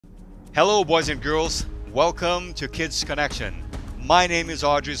Hello, boys and girls. Welcome to Kids Connection. My name is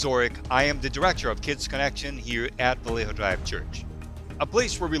Audrey Zoric. I am the director of Kids Connection here at Vallejo Drive Church, a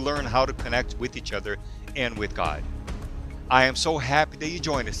place where we learn how to connect with each other and with God. I am so happy that you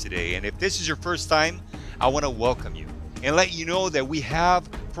joined us today, and if this is your first time, I want to welcome you and let you know that we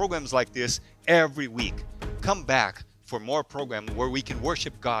have programs like this every week. Come back for more programs where we can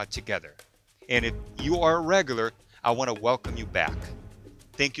worship God together. And if you are a regular, I want to welcome you back.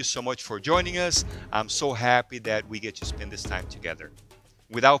 Thank you so much for joining us. I'm so happy that we get to spend this time together.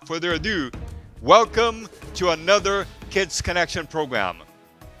 Without further ado, welcome to another Kids Connection program.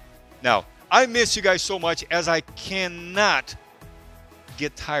 Now, I miss you guys so much, as I cannot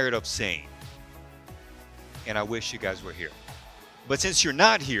get tired of saying. And I wish you guys were here. But since you're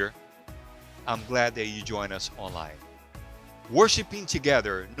not here, I'm glad that you join us online. Worshiping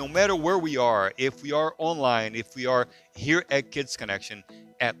together, no matter where we are, if we are online, if we are here at Kids Connection,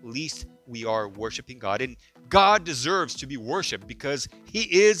 at least we are worshiping God. And God deserves to be worshiped because He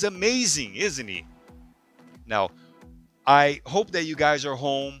is amazing, isn't He? Now, I hope that you guys are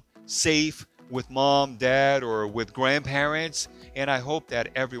home, safe, with mom, dad, or with grandparents. And I hope that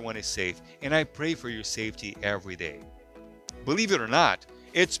everyone is safe. And I pray for your safety every day. Believe it or not,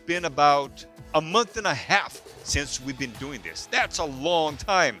 it's been about a month and a half since we've been doing this. That's a long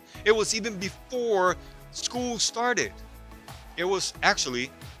time. It was even before school started. It was actually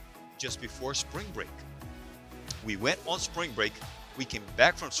just before spring break. We went on spring break. We came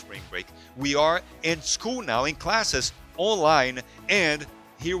back from spring break. We are in school now, in classes, online, and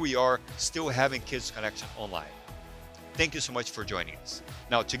here we are still having Kids Connection online. Thank you so much for joining us.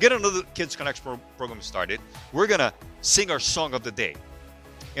 Now, to get another Kids Connection program started, we're going to sing our song of the day.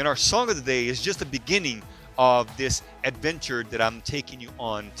 And our song of the day is just the beginning of this adventure that I'm taking you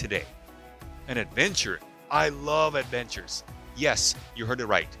on today. An adventure. I love adventures. Yes, you heard it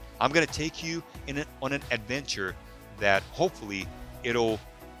right. I'm going to take you on an adventure that hopefully it'll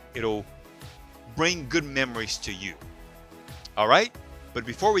bring good memories to you. All right? But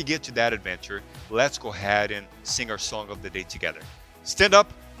before we get to that adventure, let's go ahead and sing our song of the day together. Stand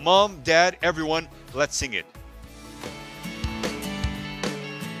up, mom, dad, everyone. Let's sing it.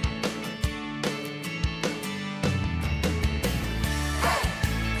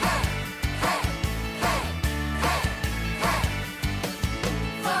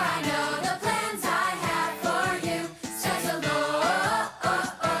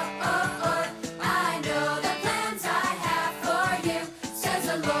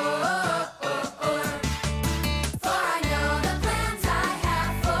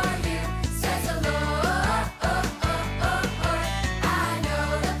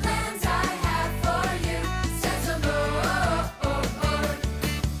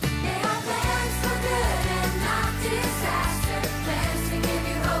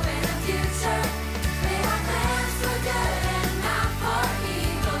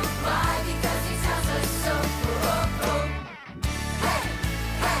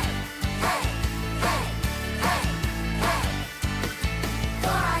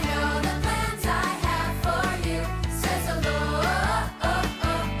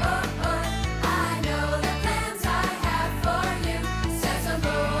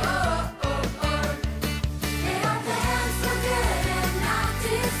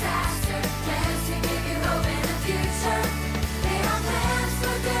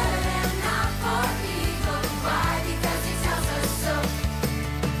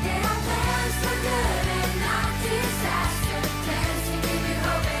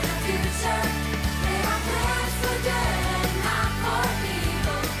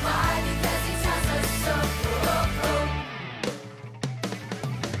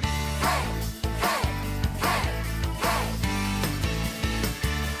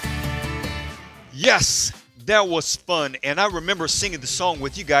 Yes, that was fun, and I remember singing the song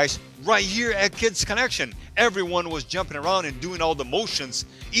with you guys right here at Kids Connection. Everyone was jumping around and doing all the motions.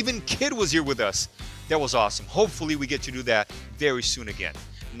 Even Kid was here with us. That was awesome. Hopefully we get to do that very soon again.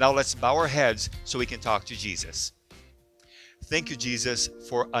 Now let's bow our heads so we can talk to Jesus. Thank you, Jesus,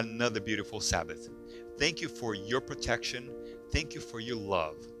 for another beautiful Sabbath. Thank you for your protection. Thank you for your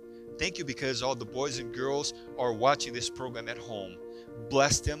love. Thank you because all the boys and girls are watching this program at home.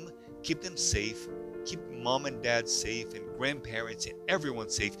 Bless them. Keep them safe. Keep mom and dad safe, and grandparents and everyone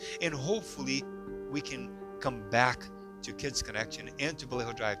safe. And hopefully we can come back to Kids Connection and to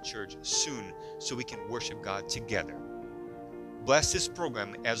Vallejo Drive Church soon so we can worship God together. Bless this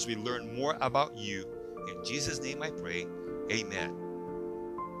program as we learn more about you. In Jesus' name I pray. Amen.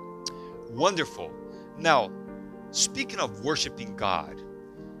 Wonderful. Now, speaking of worshiping God,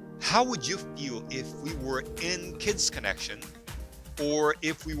 how would you feel if we were in Kids Connection Or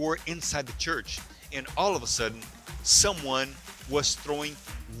if we were inside the church and all of a sudden someone was throwing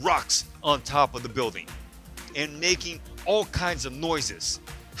rocks on top of the building and making all kinds of noises,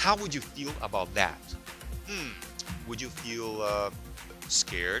 how would you feel about that? Would you feel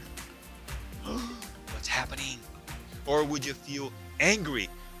scared? What's happening? Or would you feel angry?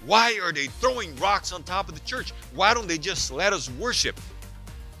 Why are they throwing rocks on top of the church? Why don't they just let us worship?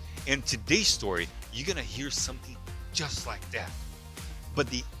 In today's story, you're going to hear something just like that. But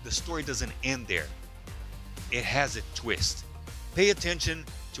the story doesn't end there. It has a twist. Pay attention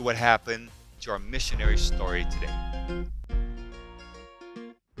to what happened to our missionary story today.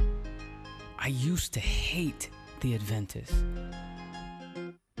 I used to hate the Adventists.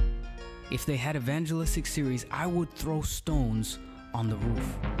 If they had evangelistic series, I would throw stones on the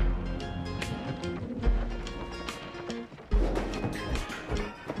roof.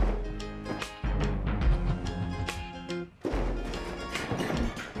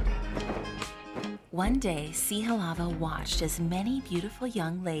 One day, Sihalava watched as many beautiful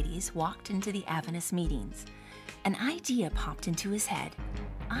young ladies walked into the Adventist meetings. An idea popped into his head.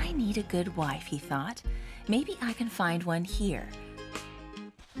 I need a good wife, he thought. Maybe I can find one here.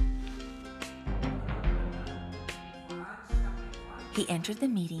 He entered the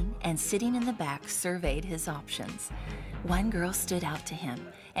meeting and, sitting in the back, surveyed his options. One girl stood out to him,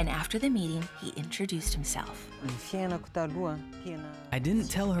 and after the meeting, he introduced himself. I didn't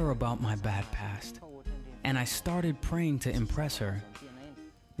tell her about my bad past, and I started praying to impress her.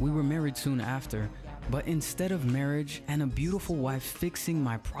 We were married soon after, but instead of marriage and a beautiful wife fixing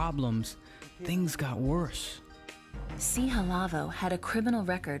my problems, things got worse. Sihalava had a criminal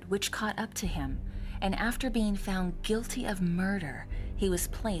record which caught up to him, and after being found guilty of murder, he was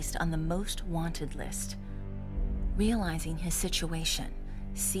placed on the most wanted list. Realizing his situation,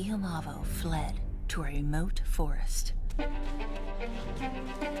 Sihalava fled to a remote forest.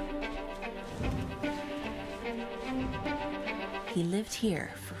 He lived here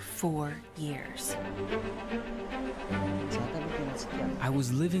for 4 years. I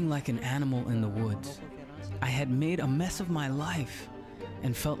was living like an animal in the woods. I had made a mess of my life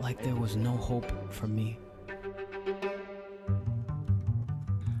and felt like there was no hope for me.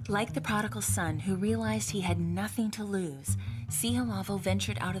 Like the prodigal son who realized he had nothing to lose, Sihalava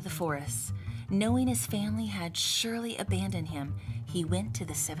ventured out of the forest. Knowing his family had surely abandoned him, he went to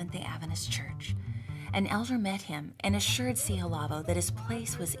the Seventh-day Adventist Church. An elder met him and assured Sihalava that his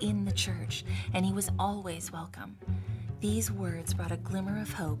place was in the church and he was always welcome. These words brought a glimmer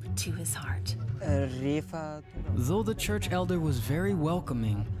of hope to his heart. Though the church elder was very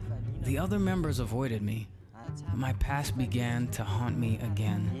welcoming, the other members avoided me. My past began to haunt me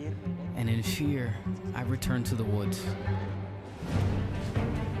again, and in fear, I returned to the woods.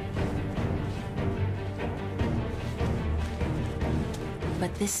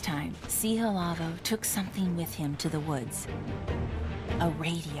 But this time, Sihalava took something with him to the woods: a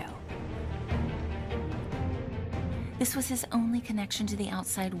radio. This was his only connection to the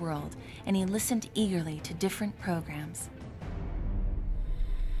outside world, and he listened eagerly to different programs.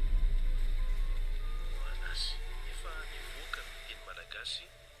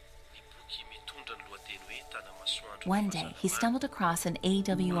 One day, he stumbled across an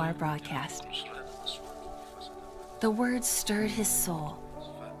AWR broadcast. The words stirred his soul,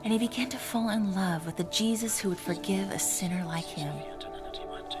 and he began to fall in love with the Jesus who would forgive a sinner like him.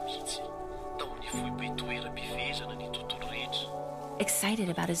 Excited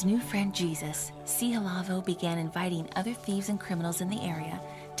about his new friend Jesus, Sihalava began inviting other thieves and criminals in the area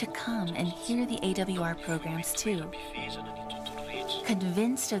to come and hear the AWR programs too.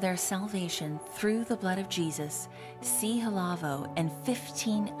 Convinced of their salvation through the blood of Jesus, Sihalava and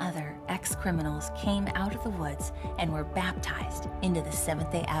 15 other ex-criminals came out of the woods and were baptized into the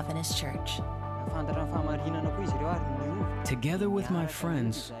Seventh-day Adventist Church. Together with my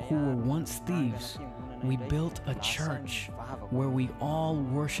friends who were once thieves, we built a church where we all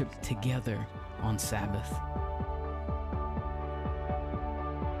worshiped together on Sabbath.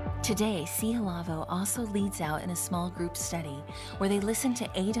 Today, Sihalava also leads out in a small group study where they listen to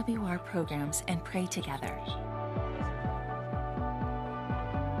AWR programs and pray together.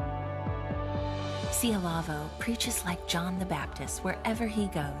 Sihalava preaches like John the Baptist wherever he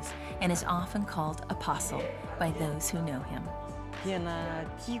goes and is often called apostle by those who know him.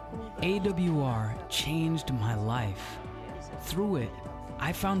 AWR changed my life. Through it,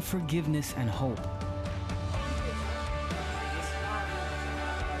 I found forgiveness and hope.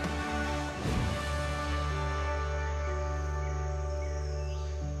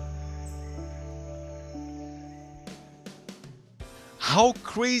 How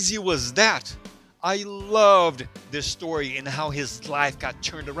crazy was that? I loved this story and how his life got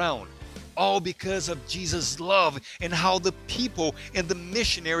turned around. All because of Jesus' love and how the people and the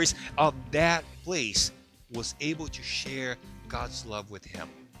missionaries of that place was able to share God's love with him.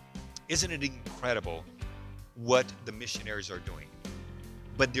 Isn't it incredible what the missionaries are doing?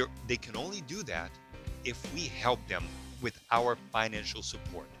 But they can only do that if we help them with our financial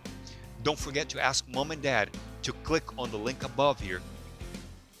support. Don't forget to ask mom and dad to click on the link above here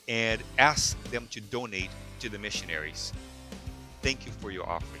and ask them to donate to the missionaries. Thank you for your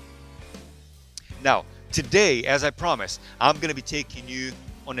offering. Now, today, as I promised, I'm going to be taking you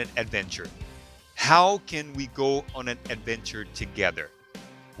on an adventure. How can we go on an adventure together?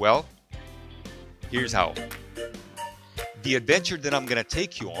 Well, here's how. The adventure that I'm going to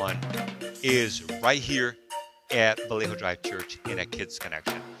take you on is right here at Vallejo Drive Church and at Kids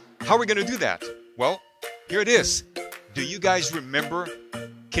Connection. How are we going to do that? Well, here it is. Do you guys remember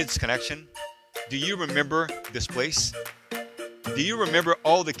Kids Connection? Do you remember this place? Do you remember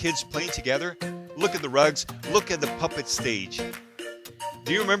all the kids playing together? Look at the rugs. Look at the puppet stage.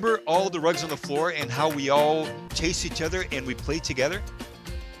 Do you remember all the rugs on the floor and how we all chase each other and we play together?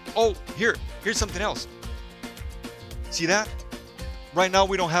 Oh, here's something else. See that? Right now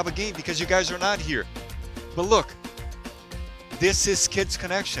we don't have a game because you guys are not here. But look, this is Kids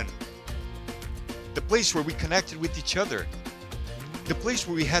Connection. The place where we connected with each other. The place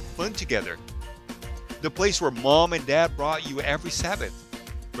where we had fun together. The place where mom and dad brought you every Sabbath.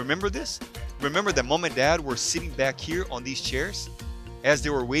 Remember this? Remember that mom and dad were sitting back here on these chairs as they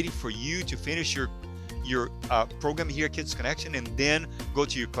were waiting for you to finish your program here at Kids Connection and then go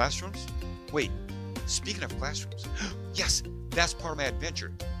to your classrooms? Wait, speaking of classrooms, yes, that's part of my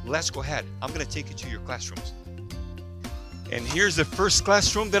adventure. Let's go ahead. I'm going to take you to your classrooms. And here's the first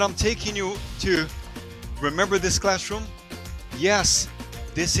classroom that I'm taking you to. Remember this classroom? Yes,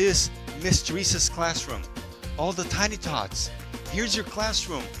 this is Miss Teresa's classroom. All the tiny tots. Here's your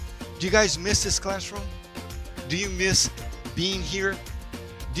classroom. Do you guys miss this classroom? Do you miss being here?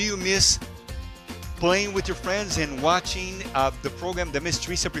 Do you miss playing with your friends and watching the program that Miss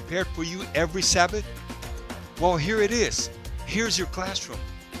Teresa prepared for you every Sabbath? Well, here it is. Here's your classroom.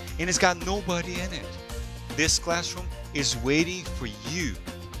 And it's got nobody in it. This classroom is waiting for you.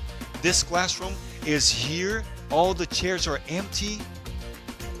 This classroom is here. All the chairs are empty.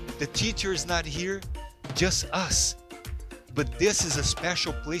 The teacher is not here, just us. But this is a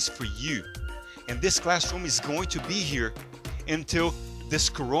special place for you. And this classroom is going to be here until this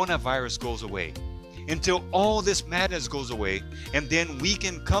coronavirus goes away. Until all this madness goes away. And then we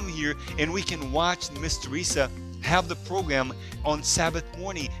can come here and we can watch Miss Teresa have the program on Sabbath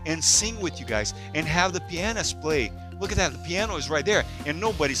morning and sing with you guys and have the pianist play. Look at that, the piano is right there and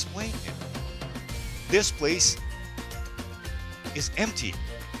nobody's playing it. This place is empty,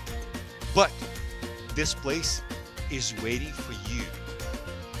 but this place is waiting for you.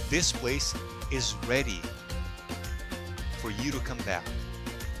 This place is ready for you to come back.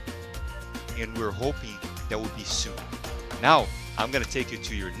 And we're hoping that will be soon. Now, I'm going to take you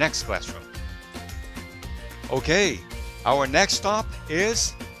to your next classroom. Okay, our next stop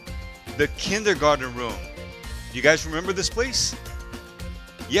is the kindergarten room. Do you guys remember this place?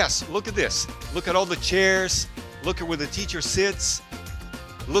 Yes, look at this. Look at all the chairs. Look at where the teacher sits.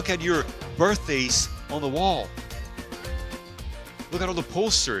 Look at your birthdays on the wall. Look at all the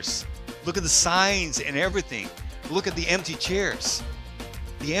posters. Look at the signs and everything. Look at the empty chairs.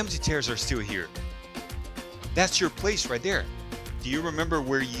 The empty chairs are still here. That's your place right there. Do you remember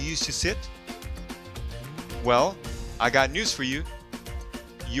where you used to sit? Well, I got news for you.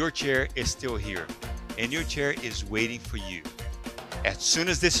 Your chair is still here, and your chair is waiting for you. As soon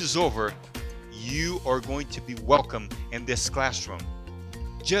as this is over, you are going to be welcome in this classroom.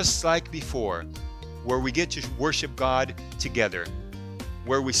 Just like before, where we get to worship God together,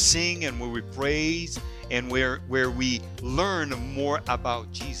 where we sing and where we praise, and where we learn more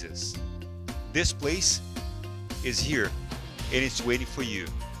about Jesus. This place is here, and it's waiting for you.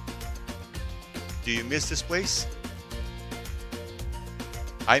 Do you miss this place?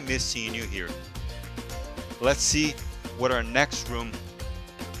 I miss seeing you here. Let's see what our next room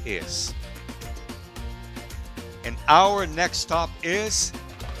is. And our next stop is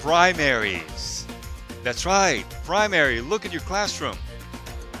primaries. That's right, primary. Look at your classroom.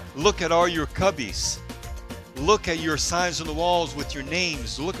 Look at all your cubbies. Look at your signs on the walls with your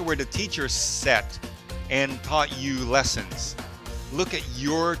names. Look at where the teacher sat and taught you lessons. Look at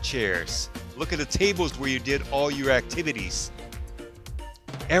your chairs. Look at the tables where you did all your activities.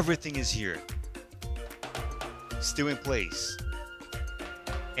 Everything is here, still in place,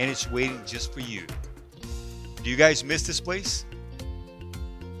 and it's waiting just for you. Do you guys miss this place?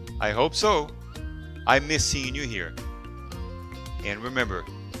 I hope so. I miss seeing you here. And remember,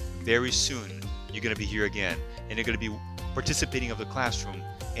 very soon you're going to be here again, and you're going to be participating of the classroom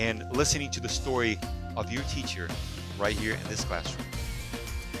and listening to the story of your teacher right here in this classroom.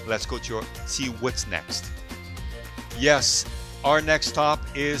 Let's go to see what's next. Yes, our next stop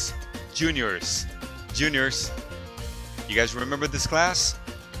is juniors. Juniors, you guys remember this class?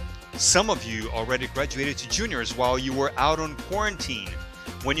 Some of you already graduated to juniors while you were out on quarantine.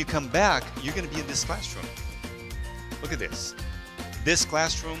 When you come back, you're going to be in this classroom. Look at this. This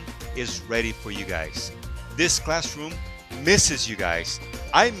classroom is ready for you guys. This classroom misses you guys.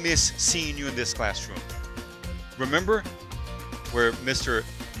 I miss seeing you in this classroom. Remember where Mr.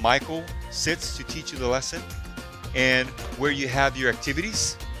 Michael sits to teach you the lesson and where you have your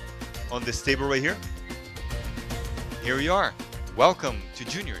activities on this table right here? Here we are. Welcome to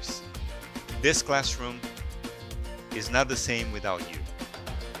juniors. This classroom is not the same without you.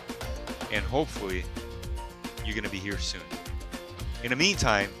 And hopefully you're going to be here soon. In the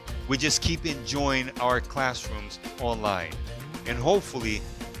meantime, we just keep enjoying our classrooms online. And hopefully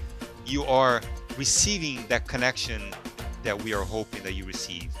you are receiving that connection that we are hoping that you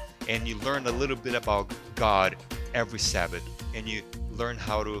receive. And you learn a little bit about God every Sabbath. And you learn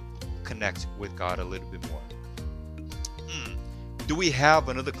how to connect with God a little bit more. Do we have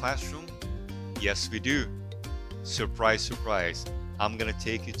another classroom? Yes, we do. Surprise, surprise. I'm going to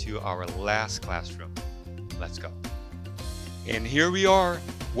take you to our last classroom. Let's go. And here we are.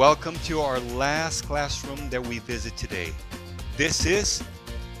 Welcome to our last classroom that we visit today. This is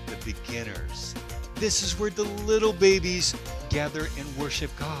the beginners. This is where the little babies gather and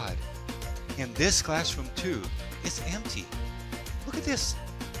worship God. And this classroom too is empty. Look at this.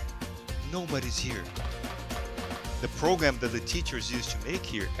 Nobody's here. The program that the teachers used to make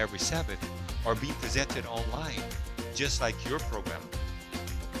here every Sabbath are being presented online, just like your program.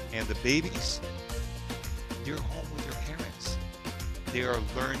 And the babies, they're home with their parents. They are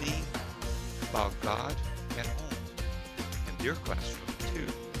learning about God at home. And their classroom too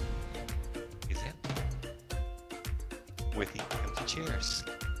is empty, with the empty chairs.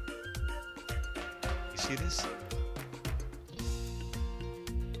 You see this?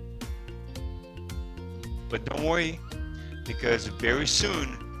 But don't worry, because very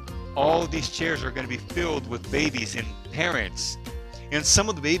soon all these chairs are going to be filled with babies and parents. And some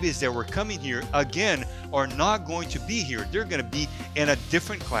of the babies that were coming here again are not going to be here. They're going to be in a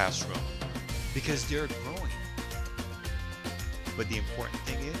different classroom because they're growing. But the important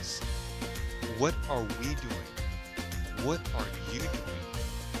thing is, what are we doing? What are you doing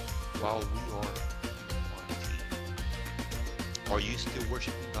while we are in quarantine? Are you still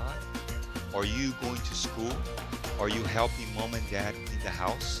worshiping God? Are you going to school? Are you helping mom and dad clean the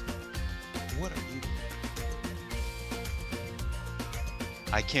house? What are you doing?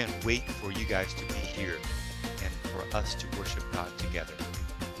 I can't wait for you guys to be here and for us to worship God together.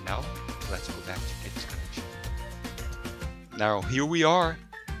 Now, let's go back to Kids Connection. Now, here we are,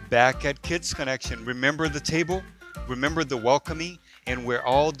 back at Kids Connection. Remember the table? Remember the welcoming? And where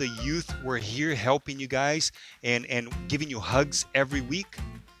all the youth were here helping you guys and giving you hugs every week?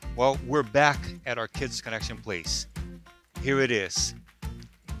 Well, we're back at our Kids Connection place. Here it is.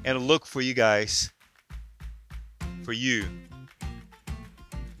 And look for you guys. For you.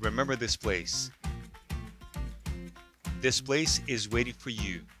 Remember this place. This place is waiting for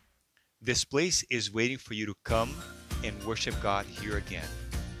you. This place is waiting for you to come and worship God here again.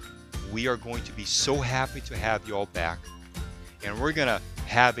 We are going to be so happy to have you all back. And we're going to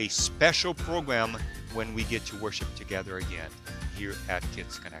have a special program when we get to worship together again here at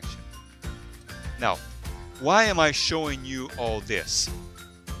Kids Connection. Now, why am I showing you all this?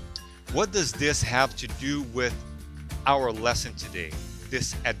 What does this have to do with our lesson today?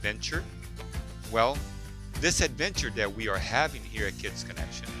 This adventure? Well, this adventure that we are having here at Kids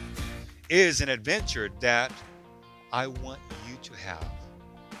Connection is an adventure that I want you to have.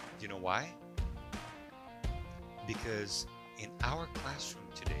 Do you know why? Because in our classroom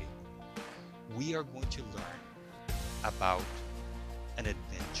today, we are going to learn about an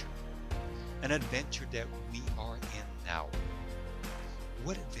adventure that we are in now.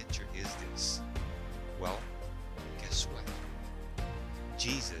 What adventure is this? Well, guess what?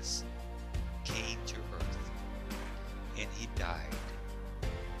 Jesus came to earth and he died,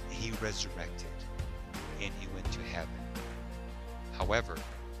 he resurrected, and he went to heaven. However,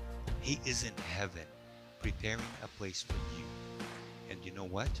 he is in heaven preparing a place for you. And you know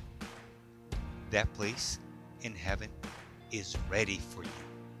what? That place in heaven is ready for you.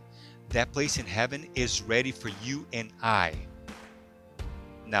 That place in heaven is ready for you and I.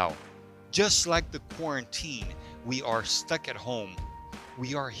 Now, just like the quarantine, we are stuck at home.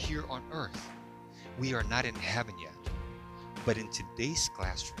 We are here on earth. we are not in heaven yet. But in today's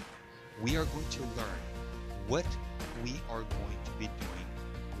classroom, we are going to learn what we are going to be doing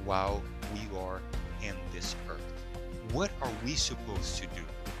while we are in this earth. What are we supposed to do?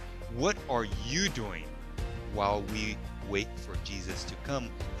 What are you doing while we wait for Jesus to come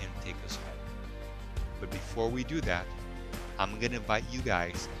and take us home? But before we do that, I'm going to invite you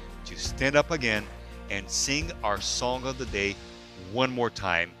guys to stand up again and sing our song of the day one more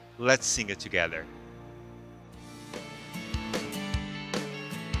time. Let's sing it together.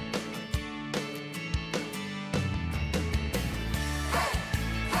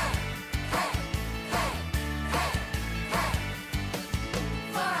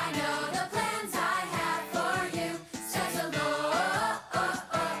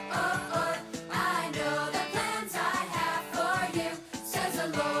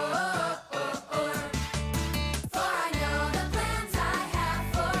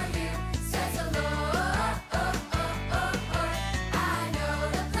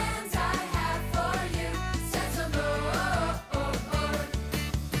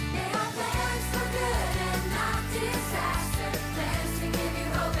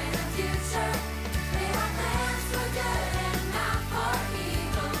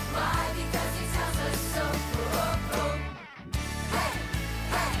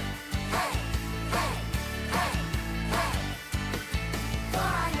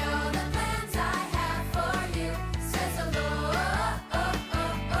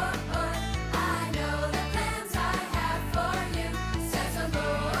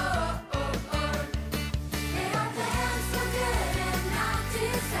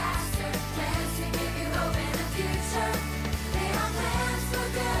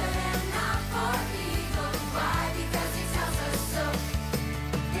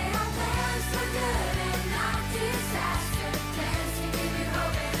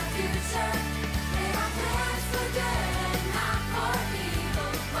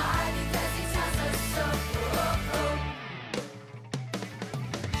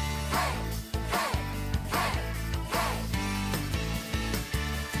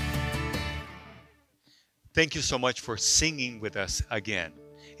 Thank you so much for singing with us again.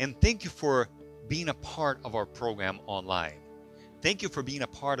 And thank you for being a part of our program online. Thank you for being a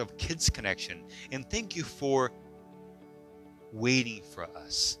part of Kids Connection. And thank you for waiting for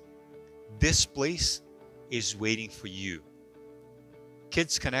us. This place is waiting for you.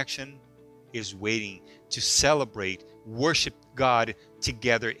 Kids Connection is waiting to celebrate, worship God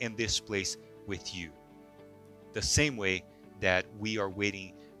together in this place with you. The same way that we are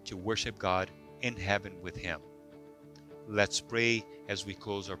waiting to worship God in heaven with Him. Let's pray as we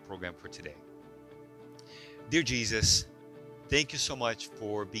close our program for today. Dear Jesus, thank you so much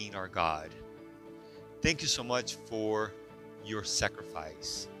for being our God. Thank you so much for your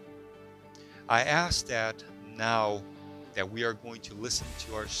sacrifice. I ask that now that we are going to listen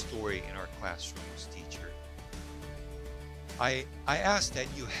to our story in our classrooms, teacher, I ask that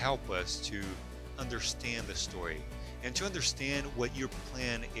you help us to understand the story and to understand what your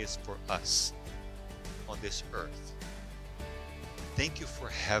plan is for us on this earth. Thank you for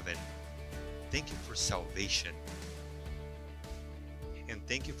heaven. Thank you for salvation. And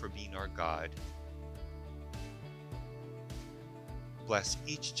thank you for being our God. Bless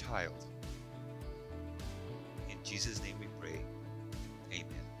each child. In Jesus' name we pray. Amen.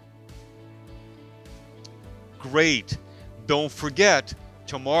 Great. Don't forget,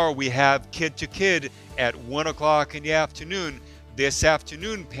 tomorrow we have Kid to Kid at 1 o'clock in the afternoon. This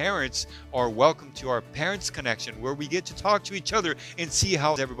afternoon, parents are welcome to our Parents Connection, where we get to talk to each other and see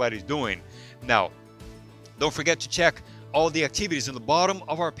how everybody's doing. Now, don't forget to check all the activities on the bottom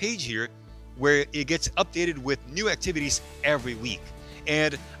of our page here, where it gets updated with new activities every week.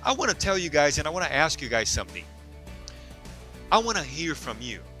 And I want to tell you guys, and I want to ask you guys something. I want to hear from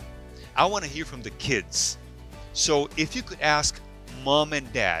you. I want to hear from the kids. So if you could ask mom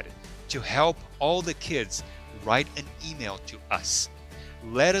and dad to help all the kids write an email to us.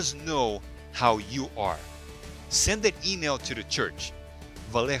 Let us know how you are. Send that email to the church,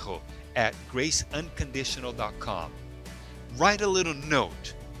 Vallejo at graceunconditional.com. Write a little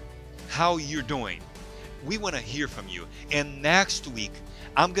note how you're doing. We want to hear from you. And next week,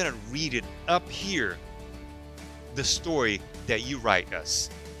 I'm going to read it up here, the story that you write us.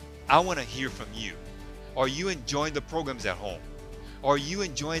 I want to hear from you. Are you enjoying the programs at home? Are you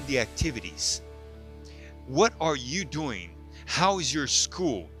enjoying the activities? What are you doing? How is your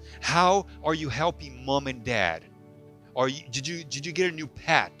school? How are you helping mom and dad? Did you get a new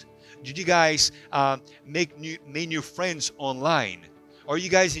pet? Did you guys make new friends online? Are you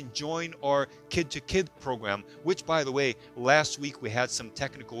guys enjoying our kid-to-kid program? Which, by the way, last week we had some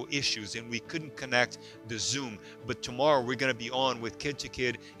technical issues and we couldn't connect the Zoom. But tomorrow we're going to be on with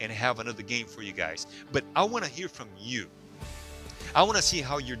kid-to-kid and have another game for you guys. But I want to hear from you. I want to see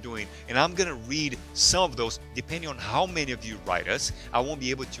how you're doing, and I'm going to read some of those depending on how many of you write us. I won't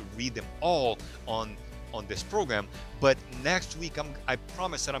be able to read them all on this program, but next week I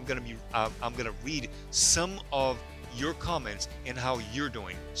promise that I'm going to read some of your comments and how you're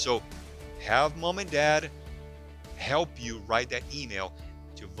doing. So have mom and dad help you write that email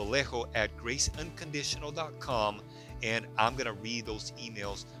to vallejo@graceunconditional.com, and I'm going to read those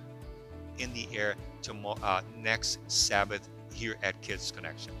emails in the air tomorrow, next Sabbath here at Kids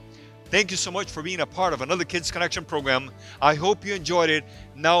Connection. Thank you so much for being a part of another Kids Connection program. I hope you enjoyed it.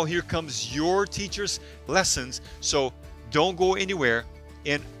 Now here comes your teacher's lessons, so don't go anywhere.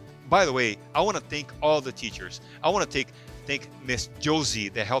 And by the way, I want to thank all the teachers. I want to thank Miss Josie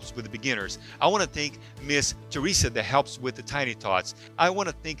that helps with the beginners. I want to thank Miss Teresa that helps with the Tiny Tots. I want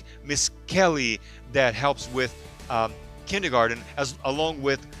to thank Miss Kelly that helps with kindergarten, along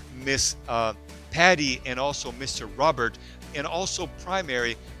with Miss Patty and also Mr. Robert, and also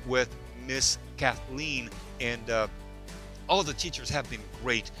primary with Miss Kathleen. And all the teachers have been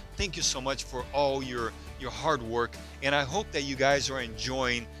great. Thank you so much for all your hard work, and I hope that you guys are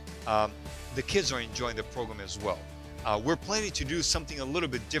enjoying, the kids are enjoying the program as well. We're planning to do something a little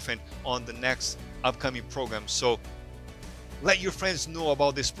bit different on the next upcoming program, so let your friends know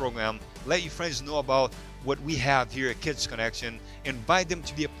about this program. Let your friends know about what we have here at Kids Connection. Invite them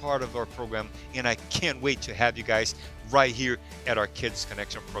to be a part of our program, and I can't wait to have you guys right here at our Kids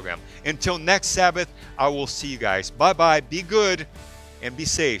Connection program. Until next Sabbath, I will see you guys. Bye-bye. Be good and be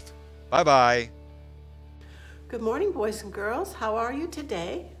safe. Bye-bye. Good morning, boys and girls. How are you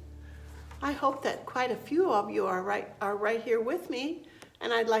today? I hope that quite a few of you are right here with me,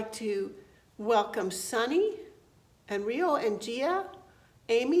 and I'd like to welcome Sunny and Rio and Gia,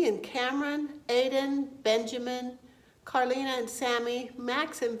 Amy and Cameron, Aiden, Benjamin, Carlina and Sammy,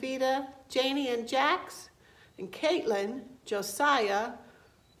 Max and Vita, Janie and Jax, and Caitlin, Josiah,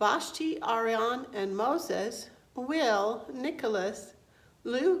 Vashti, Ariane, and Moses, Will, Nicholas,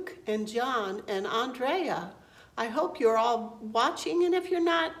 Luke, and John, and Andrea. I hope you're all watching, and if you're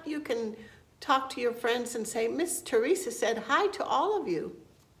not, you can talk to your friends and say, Miss Teresa said hi to all of you.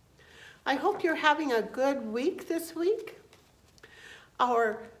 I hope you're having a good week this week.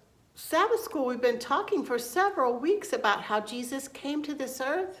 Our Sabbath school, we've been talking for several weeks about how Jesus came to this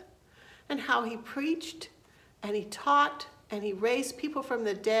earth and how he preached and he taught and he raised people from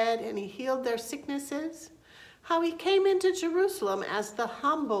the dead and he healed their sicknesses, how he came into Jerusalem as the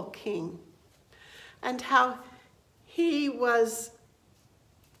humble king, and how he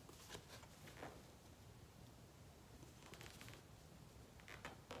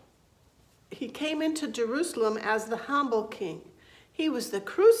came into Jerusalem as the humble king. He was the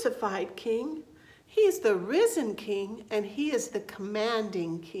crucified king, he is the risen king, and he is the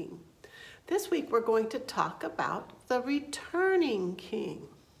commanding king. This week we're going to talk about the returning king.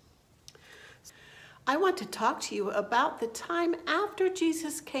 I want to talk to you about the time after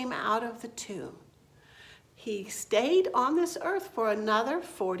Jesus came out of the tomb. He stayed on this earth for another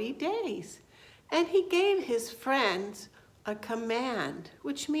 40 days, and he gave his friends a command,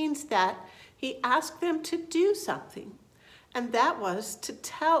 which means that he asked them to do something. And that was to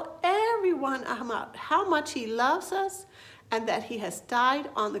tell everyone about how much he loves us and that he has died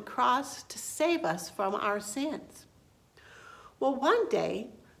on the cross to save us from our sins. Well, one day,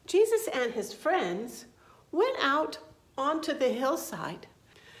 Jesus and his friends went out onto the hillside.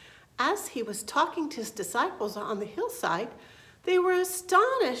 As he was talking to his disciples on the hillside, they were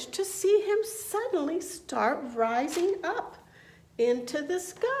astonished to see him suddenly start rising up into the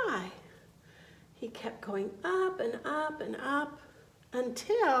sky. He kept going up and up and up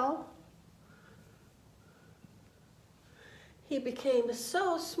until he became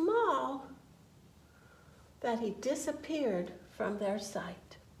so small that he disappeared from their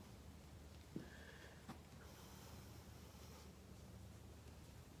sight.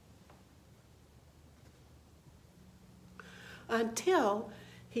 Until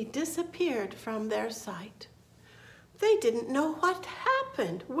he disappeared from their sight. They didn't know what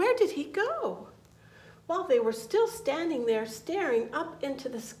happened. Where did he go? While they were still standing there staring up into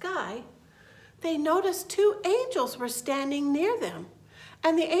the sky, they noticed two angels were standing near them.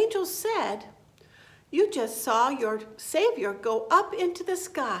 And the angels said, "You just saw your Savior go up into the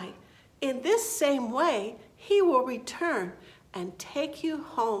sky. In this same way, he will return and take you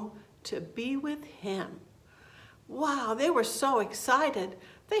home to be with him." Wow, they were so excited.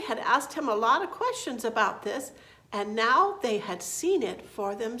 They had asked him a lot of questions about this, and now they had seen it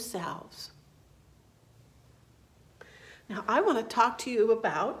for themselves. Now I want to talk to you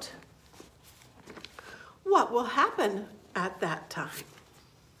about what will happen at that time.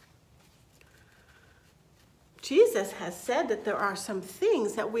 Jesus has said that there are some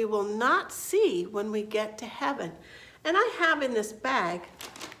things that we will not see when we get to heaven. And I have in this bag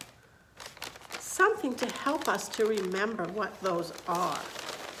something to help us to remember what those are.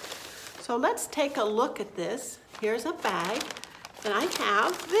 So let's take a look at this. Here's a bag, and I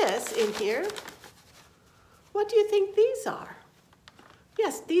have this in here. What do you think these are?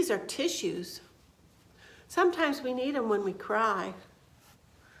 Yes, these are tissues. Sometimes we need them when we cry.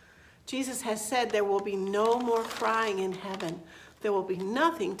 Jesus has said there will be no more crying in heaven. There will be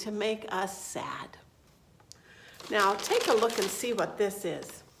nothing to make us sad. Now, take a look and see what this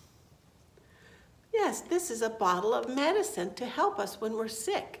is. Yes, this is a bottle of medicine to help us when we're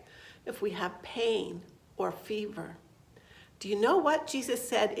sick, if we have pain or fever. Do you know what Jesus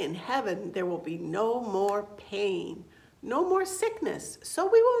said? In heaven, there will be no more pain, no more sickness, so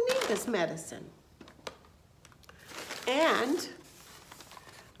we won't need this medicine. And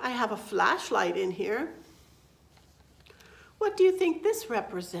I have a flashlight in here. What do you think this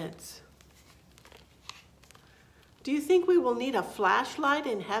represents? Do you think we will need a flashlight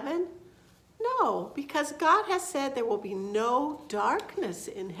in heaven? No, because God has said there will be no darkness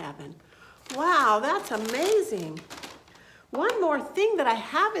in heaven. Wow, that's amazing. One more thing that I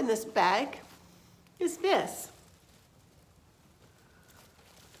have in this bag is this.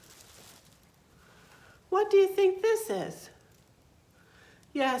 What do you think this is?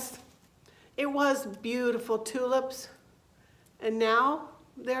 Yes, it was beautiful tulips, and now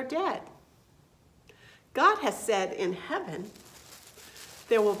they're dead. God has said in heaven,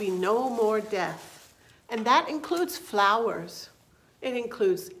 there will be no more death, and that includes flowers. It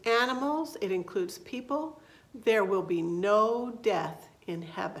includes animals, it includes people. There will be no death in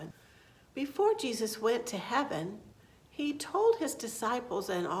heaven. Before Jesus went to heaven, he told his disciples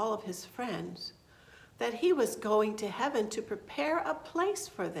and all of his friends that he was going to heaven to prepare a place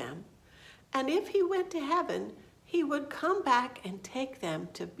for them. And if he went to heaven, he would come back and take them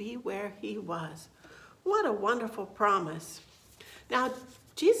to be where he was. What a wonderful promise. Now,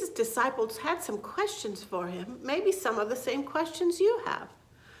 Jesus' disciples had some questions for him, maybe some of the same questions you have.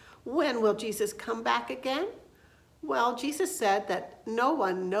 When will Jesus come back again? Well, Jesus said that no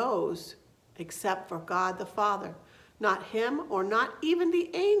one knows except for God the Father. Not him or not even the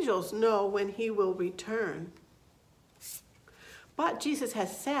angels know when he will return. But Jesus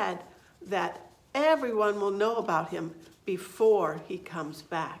has said that everyone will know about him before he comes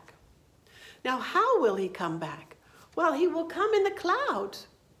back. Now, how will he come back? Well, he will come in the clouds,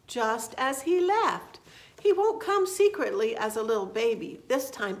 just as he left. He won't come secretly as a little baby. This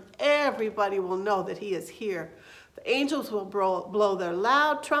time, everybody will know that he is here. The angels will blow their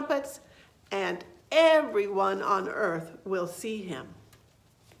loud trumpets, and everyone on earth will see him.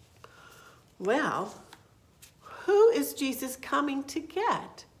 Well, who is Jesus coming to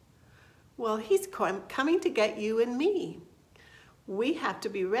get? Well, he's coming to get you and me. We have to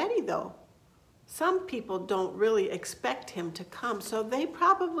be ready, though. Some people don't really expect him to come, so they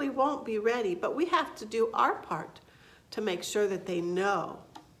probably won't be ready, but we have to do our part to make sure that they know.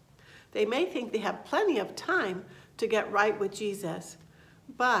 They may think they have plenty of time to get right with Jesus,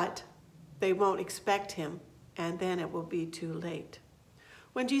 but they won't expect him, and then it will be too late.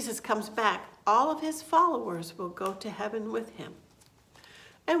 When Jesus comes back, all of his followers will go to heaven with him.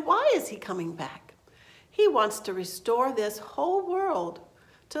 And why is he coming back? He wants to restore this whole world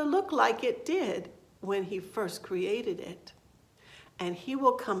to look like it did when he first created it. And he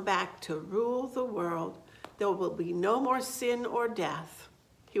will come back to rule the world. There will be no more sin or death.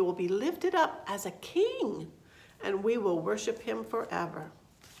 He will be lifted up as a king, and we will worship him forever.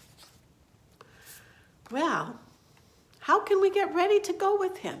 Well, how can we get ready to go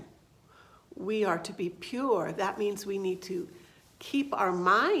with him? We are to be pure. That means we need to keep our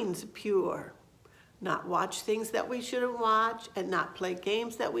minds pure. Not watch things that we shouldn't watch, and not play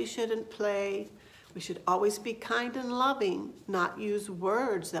games that we shouldn't play. We should always be kind and loving, not use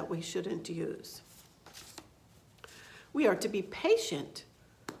words that we shouldn't use. We are to be patient.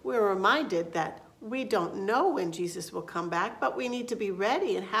 We're reminded that we don't know when Jesus will come back, but we need to be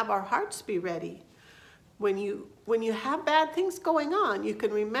ready and have our hearts be ready. When you have bad things going on, you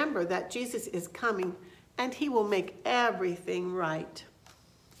can remember that Jesus is coming and he will make everything right.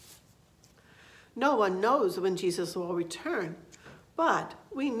 No one knows when Jesus will return, but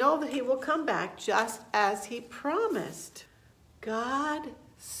we know that he will come back just as he promised. God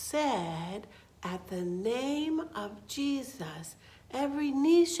said, at the name of Jesus, every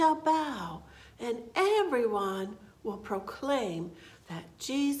knee shall bow and everyone will proclaim that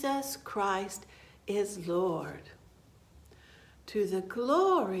Jesus Christ is Lord, to the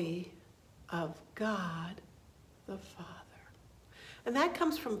glory of God the Father. And that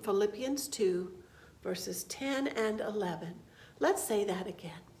comes from Philippians 2, verses 10 and 11. Let's say that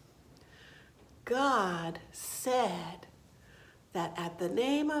again. God said that at the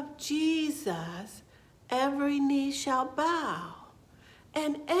name of Jesus, every knee shall bow,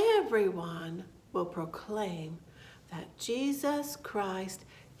 and everyone will proclaim that Jesus Christ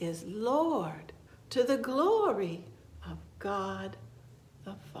is Lord, to the glory of God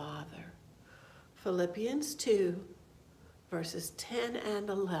the Father. Philippians 2, verses 10 and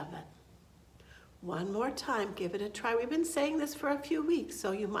 11. One more time, give it a try. We've been saying this for a few weeks,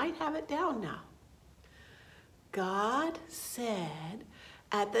 so you might have it down now. God said,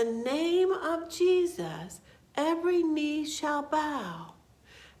 at the name of Jesus, every knee shall bow,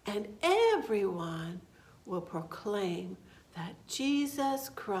 and everyone will proclaim that Jesus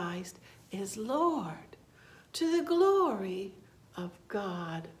Christ is Lord, to the glory of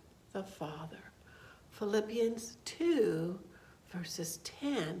God the Father. Philippians 2, verses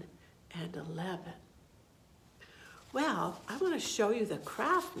 10 and 11. Well, I want to show you the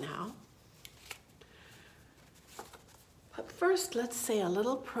craft now. But first, let's say a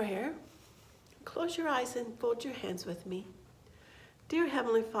little prayer. Close your eyes and fold your hands with me. Dear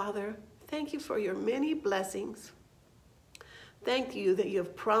Heavenly Father, thank you for your many blessings. Thank you that you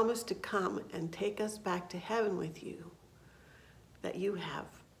have promised to come and take us back to heaven with you, that you have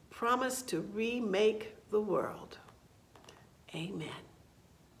promised to remake the world. Amen.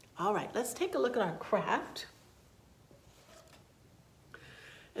 All right, let's take a look at our craft.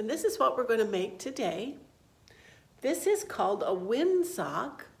 And this is what we're going to make today. This is called a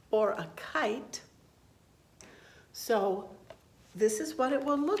windsock or a kite. So this is what it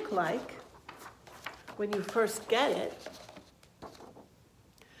will look like when you first get it.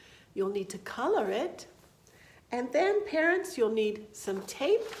 You'll need to color it. And then, parents, you'll need some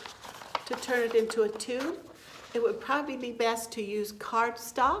tape to turn it into a tube. It would probably be best to use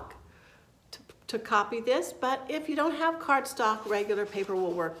cardstock to copy this, but if you don't have cardstock, regular paper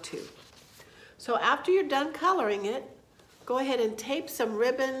will work too. So after you're done coloring it, go ahead and tape some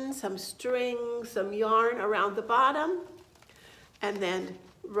ribbon, some string, some yarn around the bottom, and then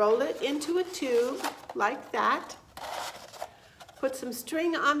roll it into a tube like that. Put some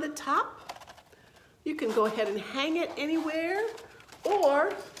string on the top. You can go ahead and hang it anywhere,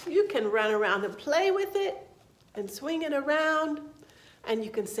 or you can run around and play with it and swing it around, and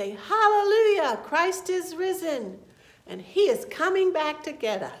you can say, hallelujah, Christ is risen, and he is coming back to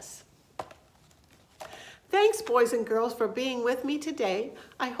get us. Thanks, boys and girls, for being with me today.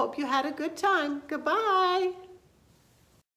 I hope you had a good time. Goodbye.